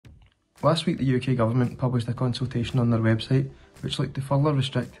Last week the UK government published a consultation on their website which looked to further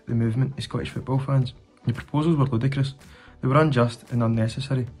restrict the movement of Scottish football fans. The proposals were ludicrous, they were unjust and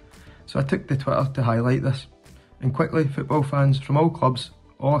unnecessary. So I took to Twitter to highlight this, and quickly football fans from all clubs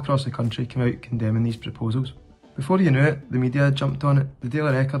all across the country came out condemning these proposals. Before you knew it, the media jumped on it. The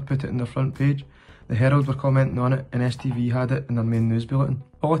Daily Record put it on their front page, the Herald were commenting on it, and STV had it in their main news bulletin.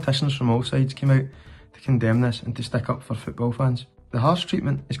 Politicians from all sides came out to condemn this and to stick up for football fans. The harsh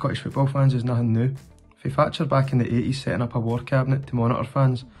treatment of Scottish football fans is nothing new. From Thatcher back in the 80s setting up a war cabinet to monitor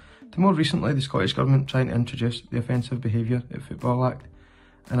fans, to more recently the Scottish Government trying to introduce the Offensive Behaviour at Football Act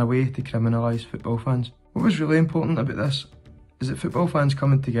and a way to criminalise football fans. What was really important about this is that football fans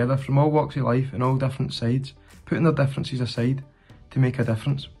coming together from all walks of life and all different sides, putting their differences aside to make a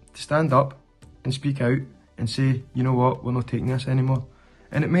difference, to stand up and speak out and say, you know what, we're not taking this anymore.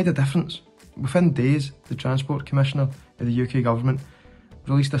 And it made a difference. Within days, the Transport Commissioner of the UK Government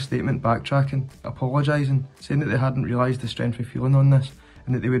released a statement backtracking, apologising, saying that they hadn't realised the strength of feeling on this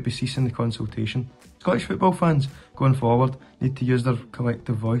and that they would be ceasing the consultation. Scottish football fans, going forward, need to use their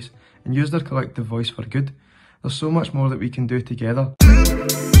collective voice, and use their collective voice for good. There's so much more that we can do together.